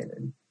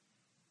celebrated.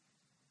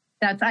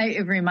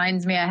 It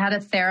reminds me, I had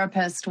a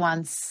therapist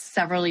once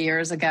several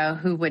years ago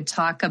who would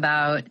talk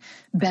about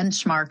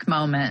benchmark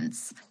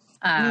moments.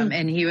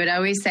 And he would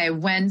always say,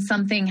 when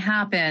something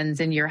happens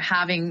and you're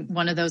having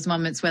one of those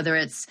moments, whether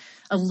it's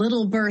a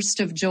little burst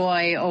of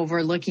joy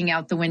over looking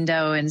out the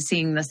window and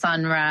seeing the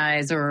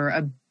sunrise, or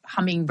a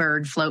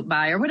hummingbird float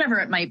by, or whatever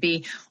it might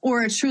be,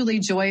 or a truly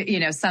joy,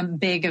 some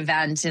big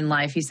event in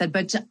life, he said,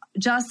 but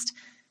just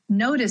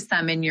notice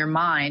them in your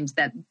mind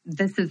that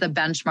this is a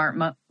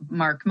benchmark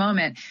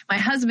moment. My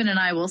husband and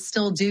I will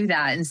still do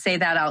that and say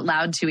that out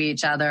loud to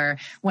each other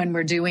when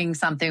we're doing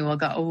something. We'll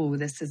go, oh,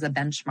 this is a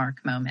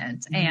benchmark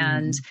moment.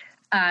 Mm.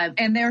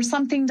 And there's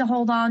something to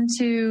hold on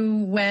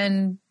to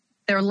when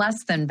there are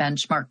less than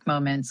benchmark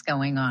moments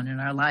going on in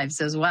our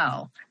lives as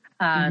well.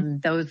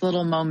 Those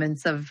little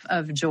moments of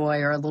joy,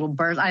 or a little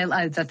burst.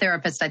 The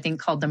therapist, I think,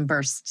 called them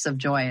bursts of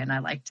joy. And I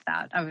liked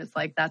that. I was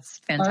like, that's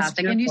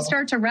fantastic. And you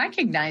start to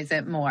recognize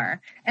it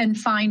more and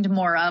find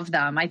more of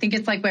them. I think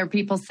it's like where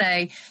people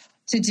say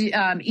to do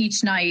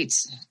each night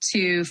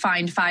to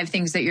find 5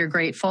 things that you're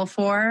grateful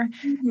for.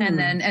 Mm-hmm. And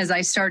then as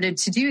I started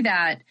to do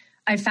that,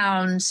 I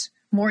found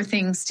more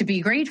things to be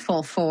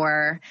grateful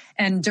for.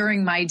 And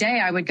during my day,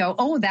 I would go,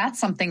 oh, that's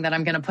something that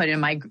I'm going to put in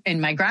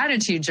my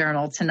gratitude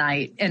journal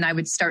tonight. And I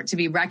would start to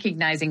be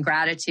recognizing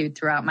gratitude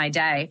throughout my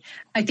day.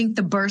 I think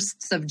the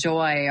bursts of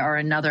joy are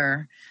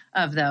another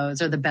of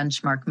those, or the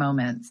benchmark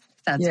moments.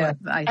 That's what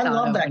I thought. I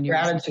love that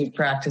gratitude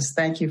practice.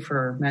 Thank you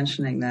for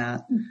mentioning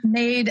that.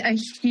 Made a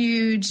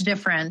huge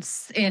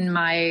difference in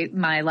my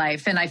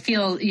life. And I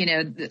feel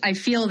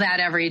that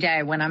every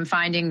day when I'm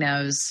finding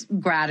those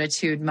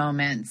gratitude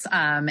moments,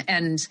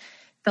 and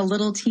the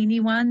little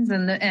teeny ones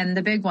and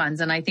the big ones.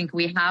 And I think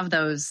we have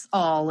those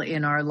all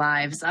in our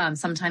lives.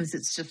 Sometimes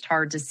it's just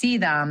hard to see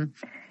them.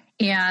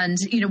 And,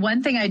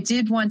 one thing I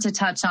did want to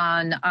touch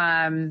on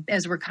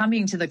as we're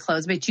coming to the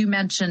close, but you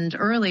mentioned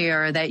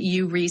earlier that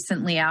you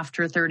recently,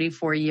 after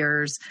 34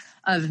 years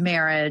of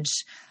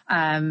marriage,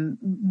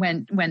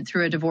 went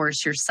through a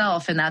divorce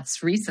yourself. And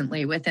that's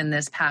recently, within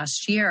this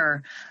past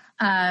year.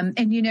 And,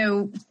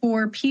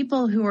 for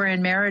people who are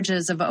in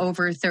marriages of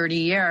over 30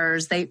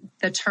 years, the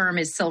term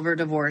is silver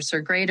divorce or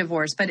gray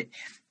divorce, but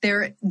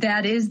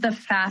that is the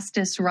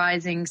fastest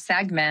rising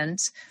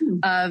segment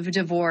of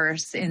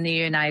divorce in the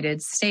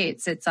United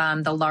States. It's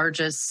the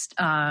largest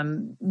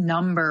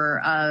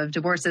number of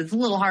divorces. It's a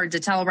little hard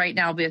to tell right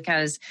now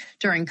because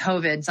during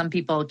COVID, some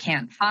people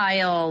can't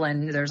file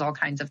and there's all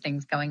kinds of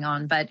things going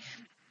on. But,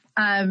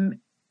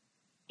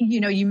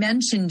 you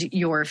mentioned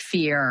your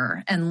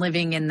fear and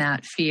living in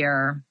that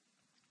fear.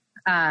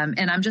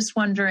 And I'm just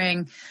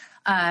wondering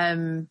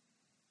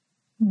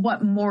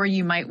what more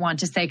you might want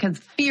to say, because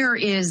fear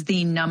is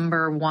the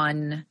number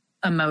one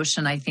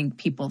emotion I think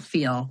people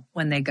feel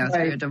when they go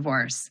through a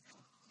divorce.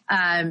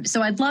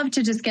 So I'd love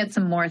to just get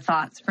some more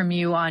thoughts from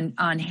you on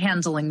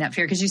handling that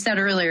fear, because you said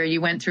earlier you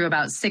went through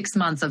about 6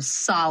 months of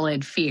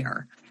solid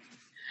fear.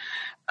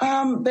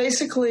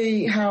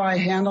 Basically, how I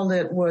handled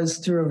it was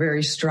through a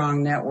very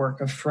strong network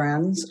of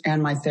friends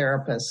and my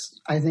therapist.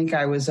 I think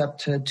I was up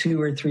to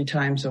 2 or 3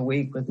 times a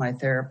week with my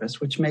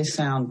therapist, which may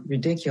sound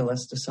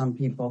ridiculous to some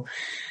people,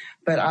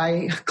 but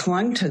I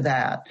clung to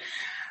that.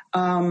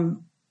 And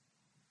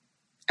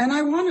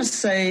I want to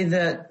say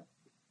that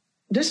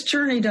this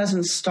journey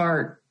didn't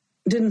start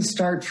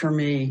for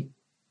me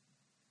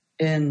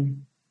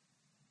in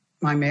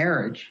my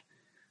marriage.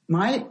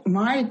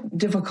 My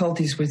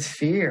difficulties with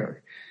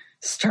fear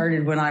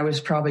started when I was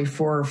probably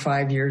 4 or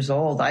 5 years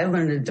old. I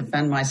learned to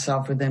defend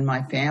myself within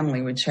my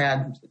family, which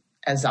had,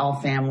 as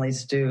all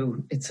families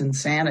do, its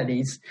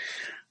insanities.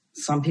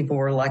 Some people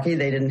were lucky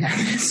they didn't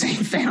have the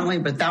same family,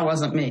 but that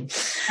wasn't me.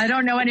 I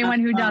don't know anyone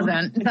who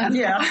doesn't.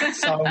 Yeah.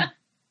 So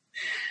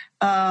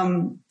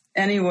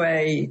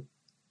anyway,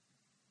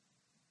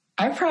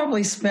 I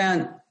probably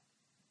spent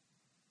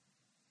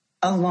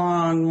a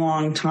long,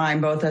 long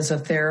time, both as a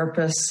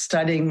therapist,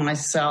 studying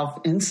myself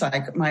in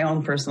my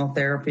own personal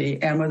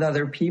therapy and with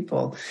other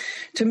people.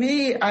 To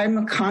me,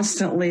 I'm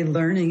constantly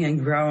learning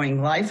and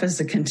growing. Life is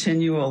a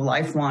continual,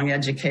 lifelong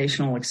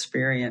educational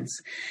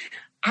experience.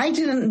 I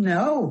didn't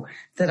know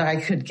that I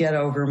could get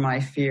over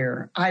my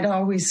fear. I'd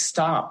always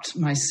stopped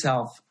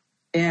myself,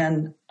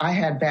 and I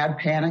had bad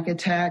panic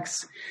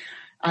attacks.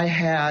 I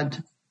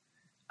had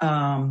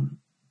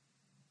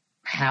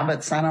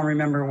habits. I don't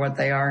remember what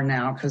they are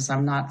now because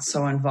I'm not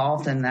so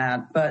involved in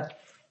that, but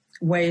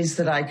ways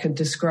that I could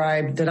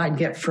describe that I'd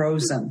get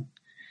frozen.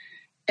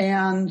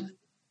 And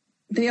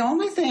the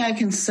only thing I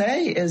can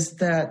say is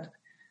that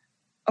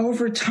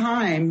over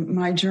time,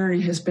 my journey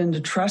has been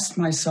to trust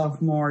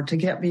myself more, to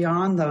get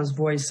beyond those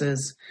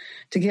voices,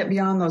 to get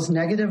beyond those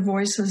negative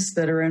voices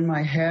that are in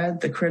my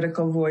head, the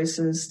critical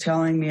voices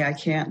telling me I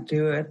can't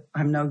do it,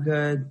 I'm no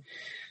good,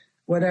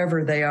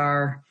 whatever they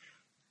are.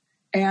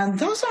 And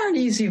those aren't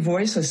easy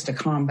voices to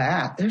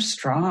combat. They're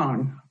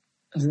strong.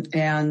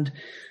 And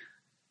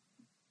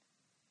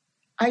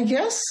I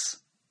guess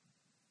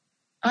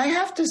I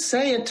have to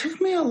say it took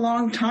me a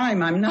long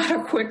time. I'm not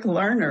a quick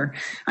learner.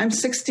 I'm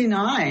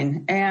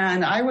 69,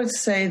 and I would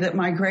say that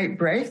my great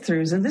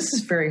breakthroughs, and this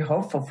is very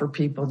hopeful for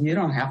people, you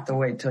don't have to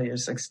wait till you're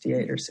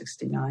 68 or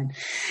 69.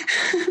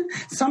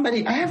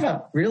 I have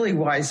a really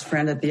wise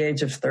friend at the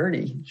age of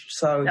 30.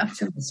 So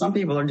some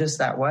people are just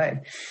that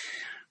way.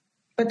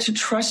 But to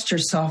trust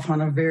yourself on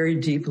a very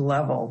deep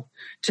level,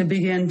 to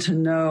begin to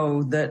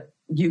know that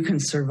you can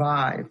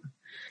survive,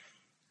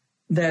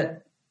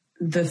 that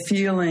the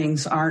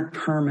feelings aren't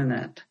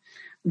permanent,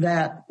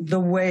 that the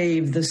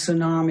wave, the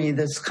tsunami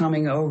that's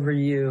coming over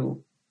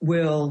you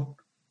will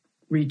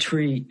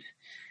retreat.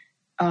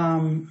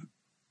 I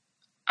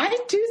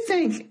do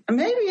think,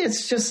 maybe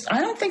it's just,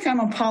 I don't think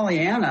I'm a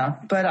Pollyanna,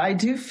 but I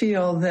do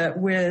feel that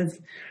with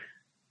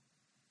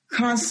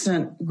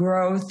constant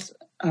growth,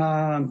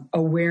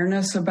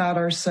 awareness about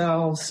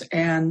ourselves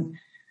and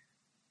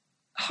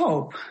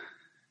hope.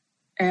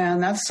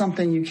 And that's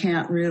something you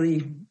can't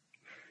really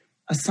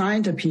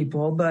assign to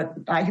people,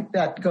 but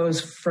that goes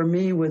for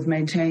me with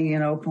maintaining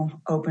an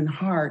open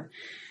heart.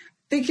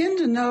 Begin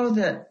to know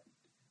that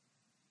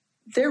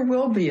there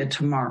will be a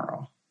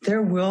tomorrow.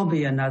 There will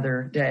be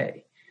another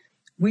day.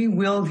 We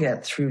will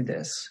get through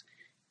this.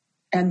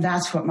 And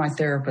that's what my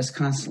therapist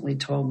constantly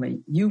told me.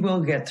 You will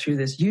get through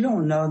this. You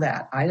don't know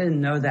that. I didn't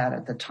know that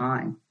at the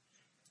time.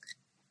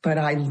 But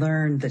I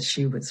learned that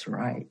she was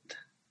right.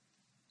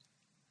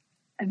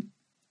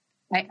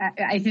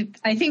 I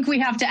think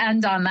we have to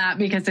end on that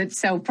because it's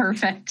so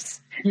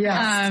perfect.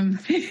 Yes.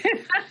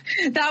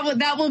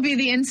 That will be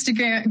the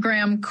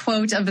Instagram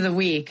quote of the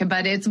week,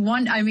 but it's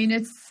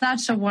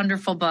such a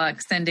wonderful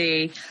book,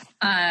 Cindy.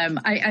 I'm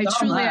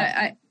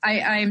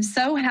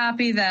so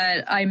happy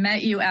that I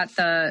met you at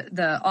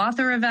the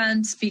author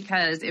event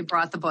because it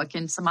brought the book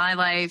into my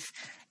life.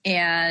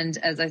 And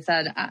as I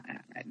said,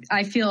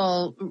 I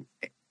feel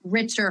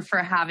richer for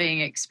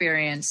having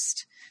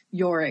experienced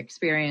your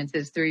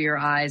experiences through your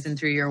eyes and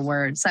through your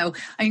words. So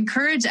I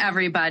encourage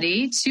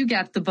everybody to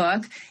get the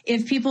book.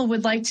 If people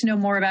would like to know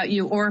more about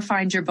you or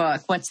find your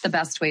book, what's the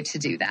best way to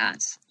do that?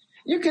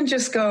 You can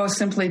just go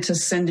simply to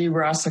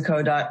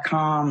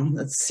CindyRasicot.com.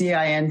 That's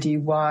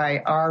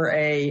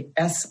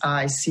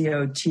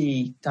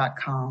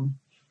CindyRasicot.com.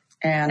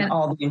 And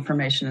all the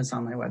information is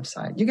on my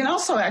website. You can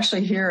also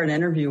actually hear an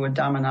interview with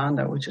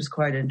Dhammananda, which is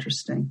quite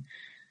interesting.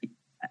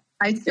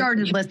 I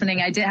started listening.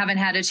 I haven't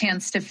had a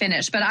chance to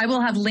finish, but I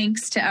will have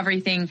links to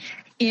everything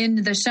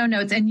in the show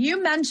notes. And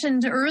you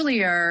mentioned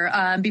earlier,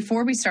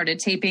 before we started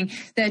taping,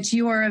 that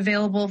you are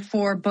available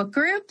for book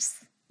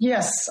groups.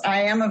 Yes,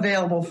 I am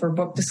available for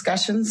book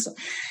discussions.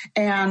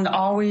 And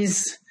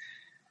always,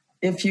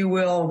 if you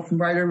will,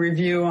 write a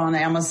review on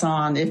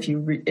Amazon if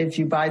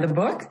you buy the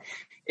book.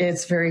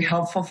 It's very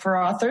helpful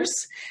for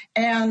authors.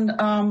 And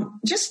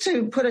just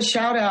to put a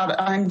shout out,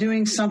 I'm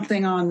doing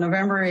something on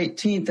November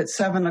 18th at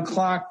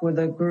 7:00 with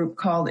a group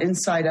called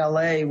Inside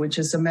LA, which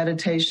is a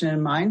meditation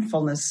and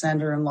mindfulness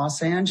center in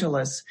Los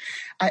Angeles.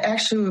 I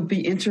actually will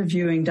be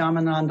interviewing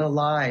Dhammananda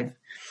live.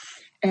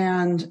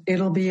 And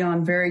it'll be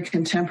on very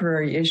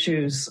contemporary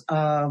issues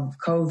of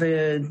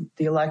COVID,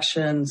 the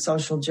election,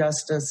 social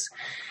justice.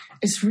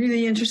 It's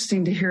really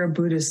interesting to hear a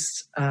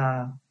Buddhist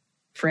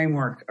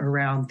framework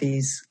around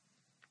these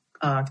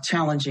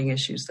challenging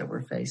issues that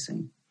we're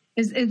facing.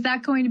 Is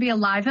that going to be a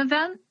live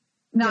event?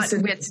 Not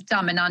with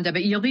Dhammananda,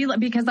 but you'll be,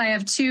 because I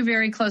have two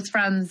very close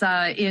friends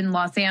in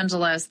Los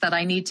Angeles that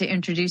I need to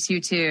introduce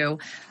you to.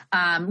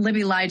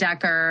 Libby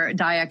Lydecker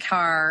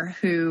Dayakar,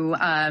 who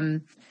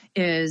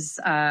is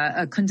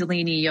a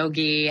Kundalini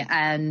yogi,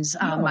 and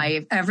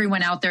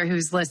everyone out there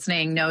who's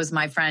listening knows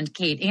my friend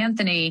Kate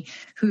Anthony,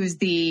 who's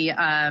the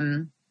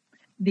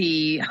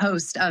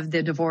host of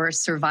the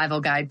Divorce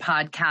Survival Guide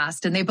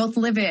podcast, and they both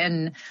live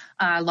in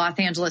Los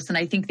Angeles, and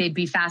I think they'd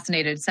be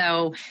fascinated.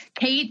 So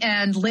Kate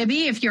and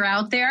Libby, if you're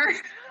out there,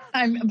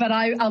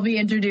 I'll be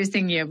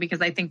introducing you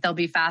because I think they'll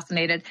be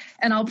fascinated,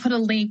 and I'll put a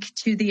link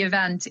to the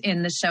event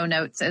in the show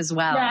notes as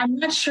well. Yeah, I'm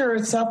not sure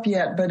it's up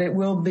yet, but it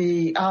will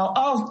be.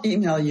 I'll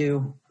email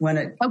you when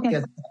it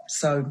gets up,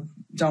 so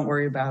don't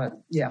worry about it.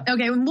 Yeah.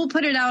 Okay, and we'll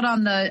put it out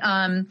on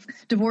the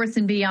Divorce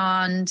and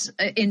Beyond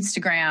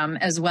Instagram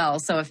as well.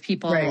 So if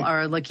people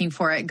are looking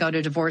for it, go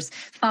to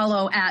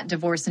follow at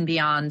Divorce and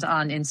Beyond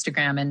on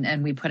Instagram,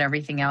 and we put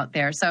everything out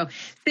there. So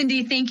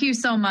Cindy, thank you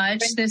so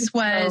much. This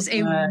was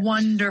a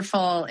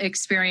wonderful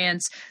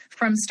experience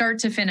from start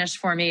to finish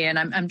for me, and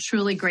I'm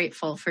truly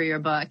grateful for your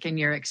book and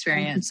your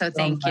experience. So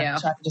thank you.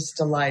 I'm just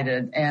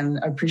delighted and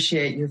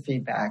appreciate your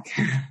feedback.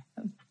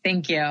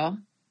 Thank you.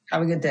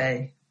 Have a good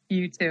day.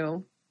 You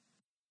too.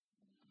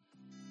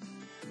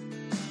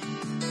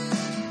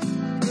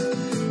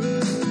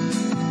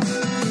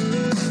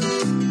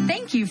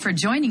 Thank you for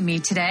joining me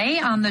today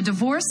on the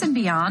Divorce and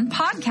Beyond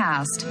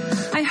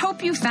podcast. I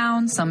hope you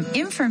found some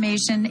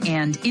information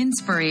and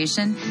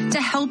inspiration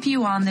to help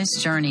you on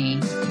this journey.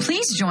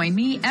 Please join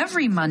me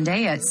every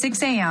Monday at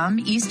 6 a.m.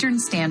 Eastern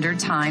Standard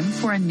Time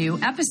for a new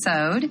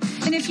episode.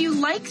 And if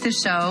you like the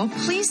show,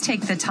 please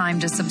take the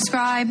time to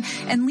subscribe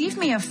and leave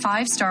me a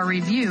 5-star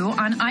review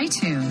on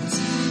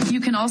iTunes. You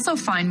can also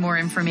find more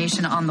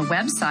information on the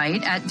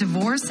website at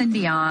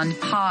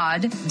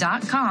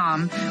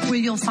divorceandbeyondpod.com, where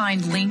you'll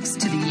find links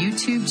to the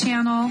YouTube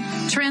channel,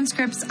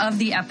 transcripts of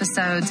the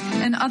episodes,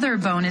 and other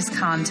bonus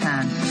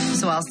content.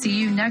 So I'll see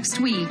you next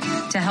week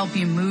to help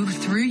you move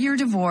through your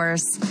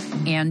divorce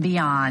and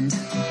beyond.